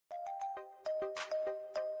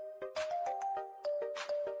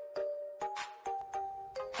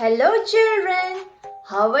Hello children,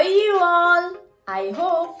 how are you all? I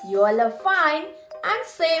hope you all are fine and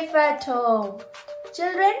safe at home.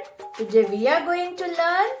 Children, today we are going to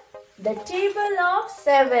learn the table of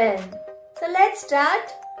 7. So let's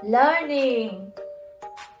start learning.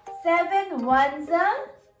 7 ones are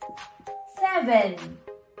 7.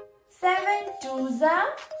 7 twos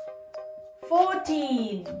are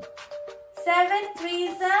 14. 7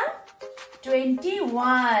 threes are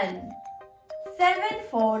 21. 7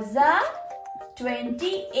 fours are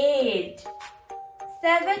 28.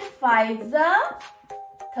 7 fives are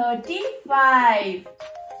 35.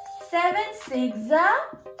 7 sixes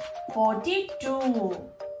are 42.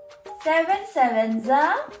 7 sevens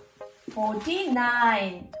are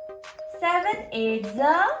 49. 7 eights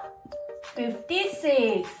are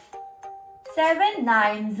 56. 7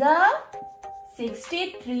 nines are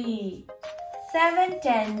 63. 7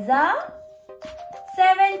 tens are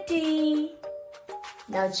 70.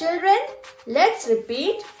 Now children, let's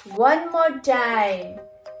repeat one more time.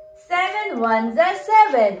 7 ones are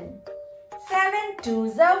 7. 7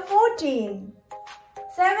 twos are 14.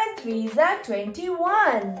 7 threes are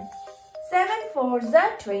 21. 7 fours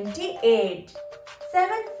are 28.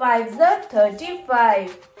 7 fives are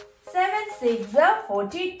 35. 7 sixes are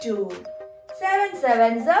 42. 7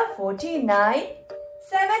 sevens are 49.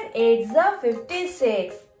 7 eights are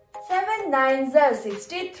 56. 7 nines are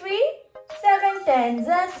 63. 7 tens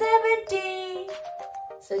are 70.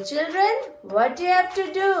 So children, what you have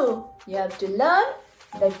to do? You have to learn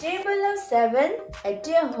the table of 7 at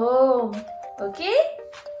your home. Okay?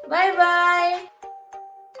 Bye-bye.